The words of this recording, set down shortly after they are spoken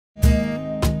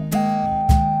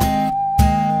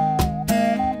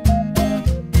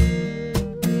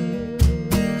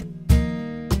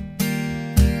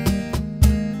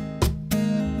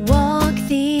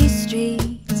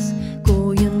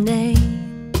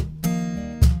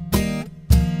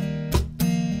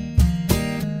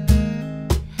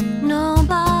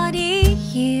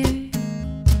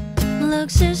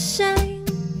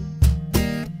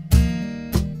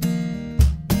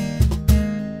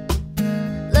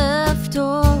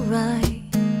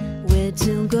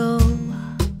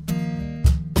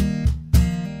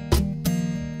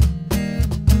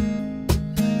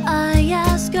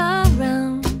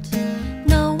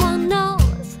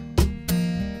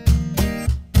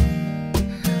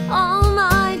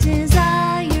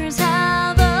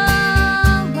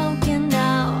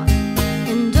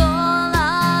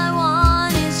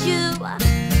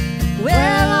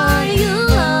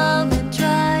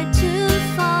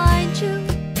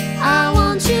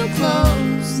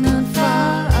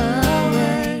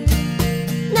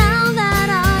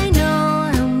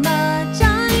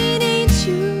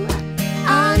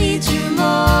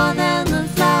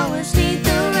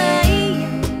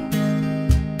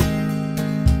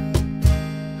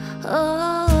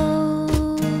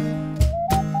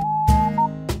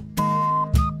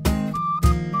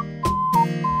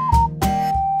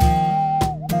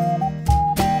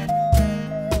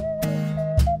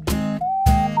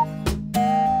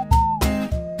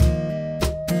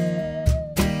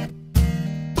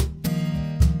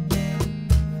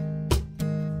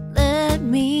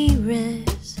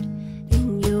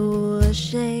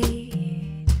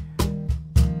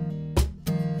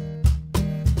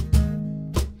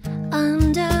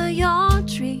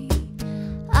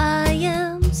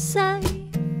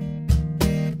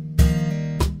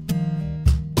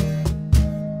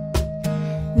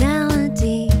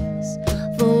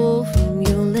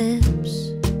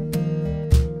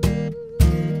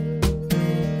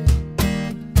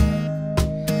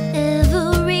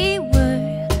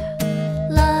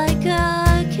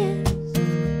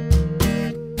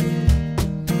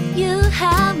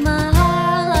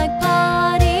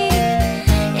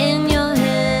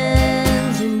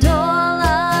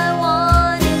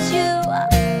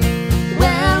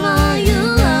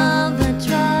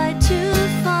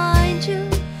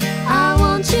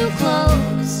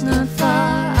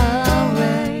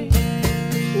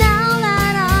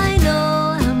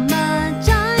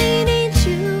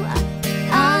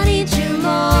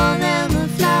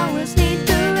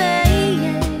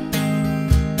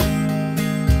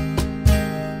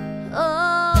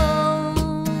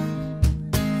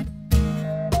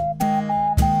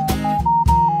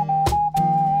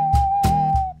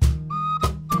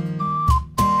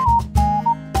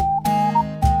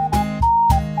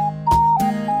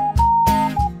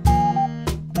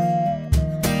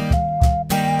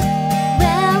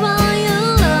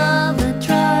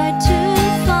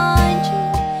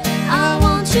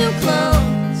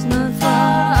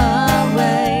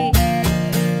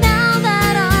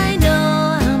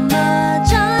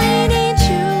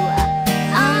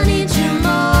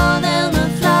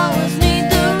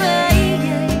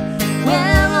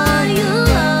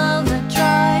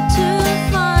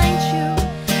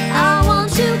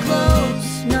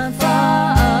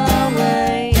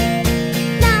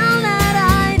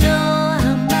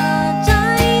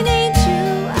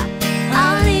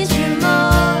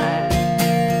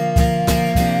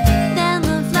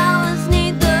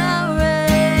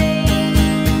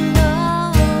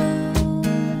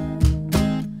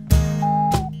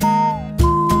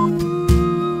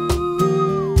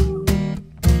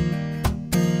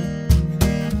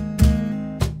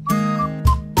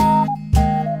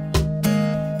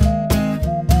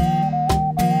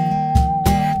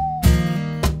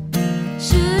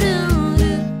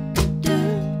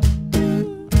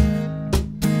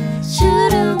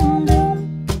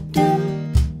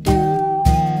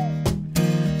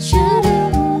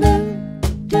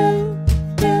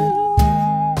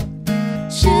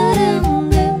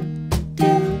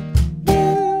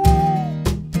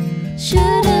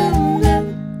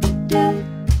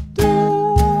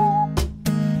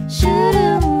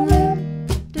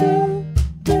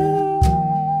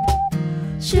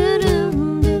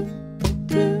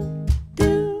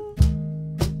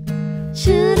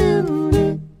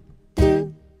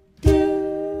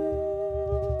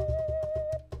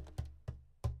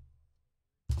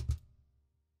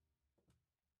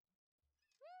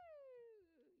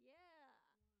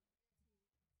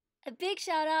A big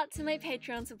shout out to my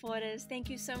Patreon supporters. Thank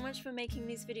you so much for making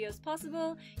these videos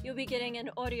possible. You'll be getting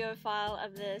an audio file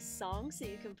of this song so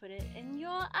you can put it in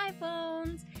your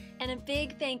iPhones. And a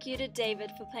big thank you to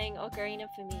David for playing Ocarina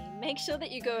for me. Make sure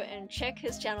that you go and check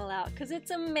his channel out because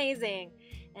it's amazing.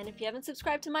 And if you haven't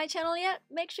subscribed to my channel yet,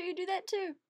 make sure you do that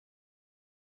too.